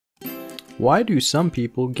Why do some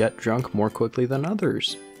people get drunk more quickly than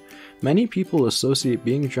others? Many people associate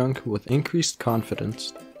being drunk with increased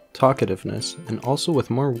confidence, talkativeness, and also with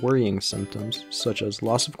more worrying symptoms such as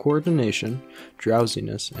loss of coordination,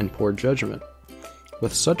 drowsiness, and poor judgment.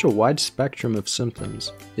 With such a wide spectrum of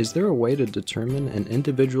symptoms, is there a way to determine an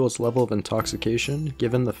individual's level of intoxication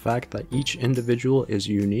given the fact that each individual is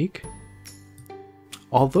unique?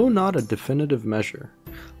 Although not a definitive measure,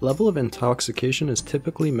 level of intoxication is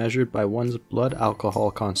typically measured by one's blood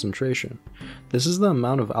alcohol concentration. This is the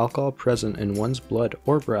amount of alcohol present in one's blood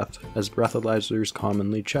or breath, as breathalyzers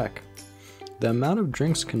commonly check. The amount of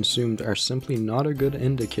drinks consumed are simply not a good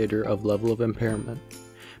indicator of level of impairment.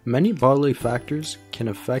 Many bodily factors can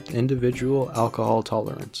affect individual alcohol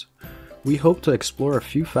tolerance. We hope to explore a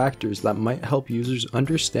few factors that might help users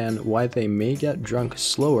understand why they may get drunk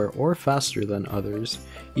slower or faster than others,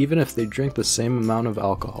 even if they drink the same amount of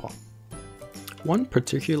alcohol. One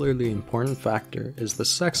particularly important factor is the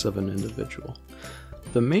sex of an individual.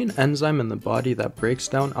 The main enzyme in the body that breaks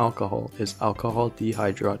down alcohol is alcohol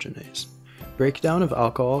dehydrogenase. Breakdown of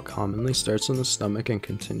alcohol commonly starts in the stomach and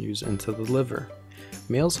continues into the liver.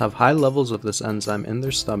 Males have high levels of this enzyme in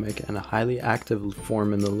their stomach and a highly active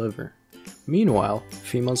form in the liver. Meanwhile,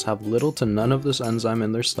 females have little to none of this enzyme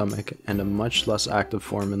in their stomach and a much less active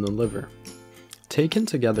form in the liver. Taken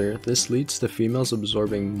together, this leads to females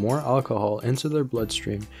absorbing more alcohol into their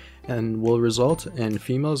bloodstream and will result in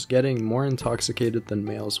females getting more intoxicated than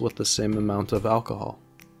males with the same amount of alcohol.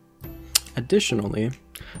 Additionally,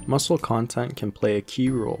 muscle content can play a key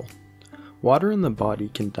role. Water in the body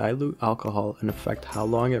can dilute alcohol and affect how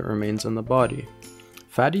long it remains in the body.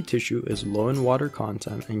 Fatty tissue is low in water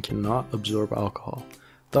content and cannot absorb alcohol.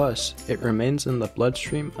 Thus, it remains in the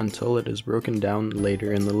bloodstream until it is broken down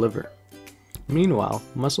later in the liver. Meanwhile,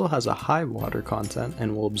 muscle has a high water content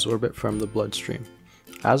and will absorb it from the bloodstream.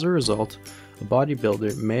 As a result, a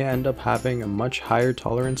bodybuilder may end up having a much higher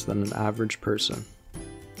tolerance than an average person.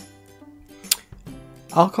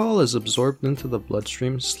 Alcohol is absorbed into the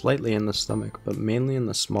bloodstream slightly in the stomach, but mainly in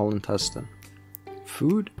the small intestine.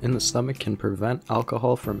 Food in the stomach can prevent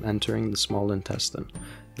alcohol from entering the small intestine,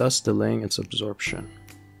 thus delaying its absorption.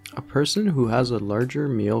 A person who has a larger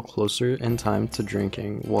meal closer in time to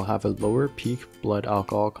drinking will have a lower peak blood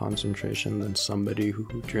alcohol concentration than somebody who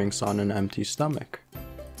drinks on an empty stomach.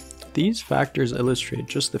 These factors illustrate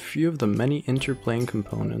just a few of the many interplaying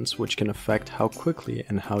components which can affect how quickly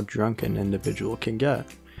and how drunk an individual can get.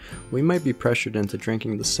 We might be pressured into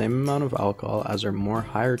drinking the same amount of alcohol as our more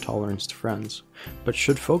higher toleranced friends, but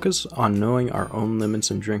should focus on knowing our own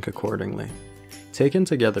limits and drink accordingly. Taken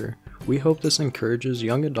together, we hope this encourages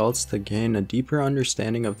young adults to gain a deeper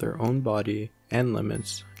understanding of their own body and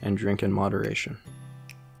limits and drink in moderation.